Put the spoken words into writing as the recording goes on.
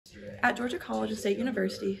At Georgia College and State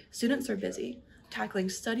University, students are busy, tackling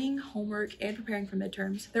studying, homework, and preparing for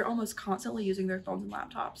midterms. They're almost constantly using their phones and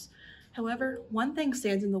laptops. However, one thing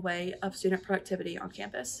stands in the way of student productivity on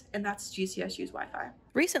campus, and that's GCSU's Wi-Fi.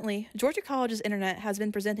 Recently, Georgia College's internet has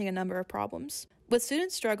been presenting a number of problems, with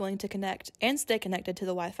students struggling to connect and stay connected to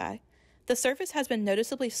the Wi-Fi. The service has been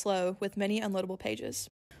noticeably slow with many unloadable pages.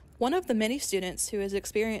 One of the many students who has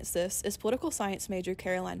experienced this is political science major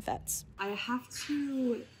Caroline Fetz. I have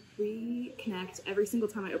to reconnect every single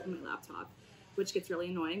time I open my laptop, which gets really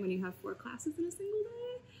annoying when you have 4 classes in a single day.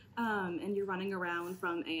 And you're running around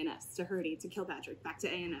from A&S to Hurdy to Kilpatrick, back to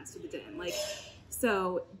A&S to the DIN.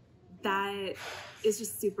 So that is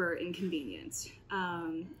just super inconvenient.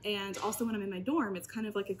 And also when I'm in my dorm, it's kind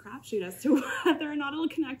of like a crapshoot as to whether or not it'll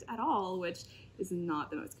connect at all, which is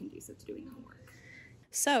not the most conducive to doing homework.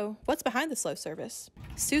 So, what's behind the slow service?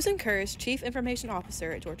 Susan Kerr is Chief Information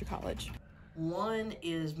Officer at Georgia College. One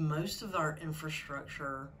is most of our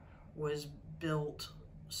infrastructure was built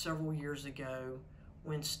several years ago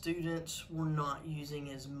when students were not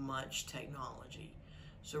using as much technology.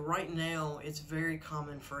 So right now, it's very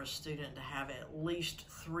common for a student to have at least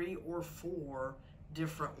 3 or 4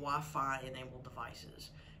 different Wi-Fi enabled devices.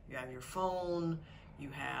 You have your phone, you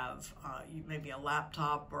have maybe a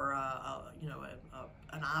laptop or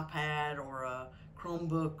an iPad or a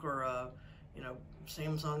Chromebook or a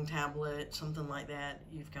Samsung tablet, something like that.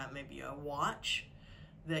 You've got maybe a watch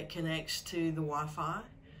that connects to the Wi-Fi.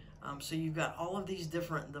 So you've got all of these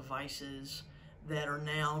different devices that are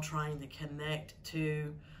now trying to connect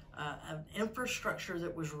to an infrastructure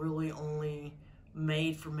that was really only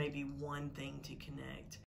made for maybe one thing to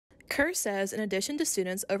connect. Kerr says in addition to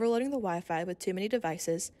students overloading the Wi-Fi with too many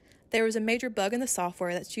devices, there was a major bug in the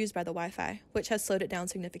software that's used by the Wi-Fi, which has slowed it down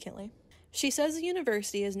significantly. She says the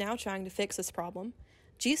university is now trying to fix this problem.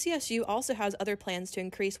 GCSU also has other plans to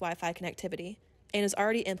increase Wi-Fi connectivity and is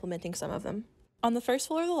already implementing some of them. On the first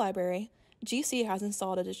floor of the library, GC has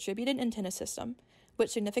installed a distributed antenna system,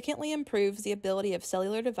 which significantly improves the ability of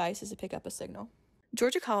cellular devices to pick up a signal.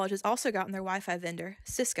 Georgia College has also gotten their Wi-Fi vendor,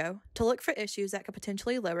 Cisco, to look for issues that could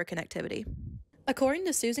potentially lower connectivity. According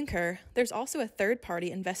to Susan Kerr, there's also a third party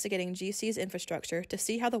investigating GC's infrastructure to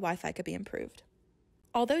see how the Wi-Fi could be improved.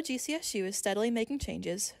 Although GCSU is steadily making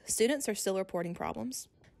changes, students are still reporting problems.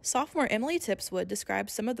 Sophomore Emily Tipswood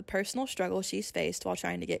describes some of the personal struggles she's faced while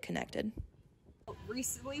trying to get connected.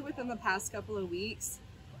 Recently, within the past couple of weeks,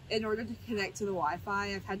 in order to connect to the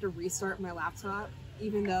Wi-Fi, I've had to restart my laptop,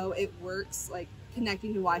 even though it works,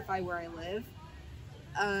 connecting to Wi-Fi where I live.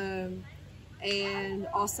 And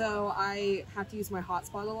also I have to use my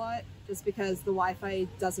hotspot a lot just because the Wi-Fi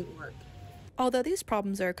doesn't work. Although these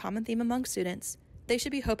problems are a common theme among students, they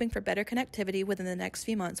should be hoping for better connectivity within the next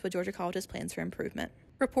few months with Georgia College's plans for improvement.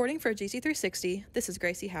 Reporting for GC360, this is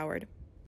Gracie Howard.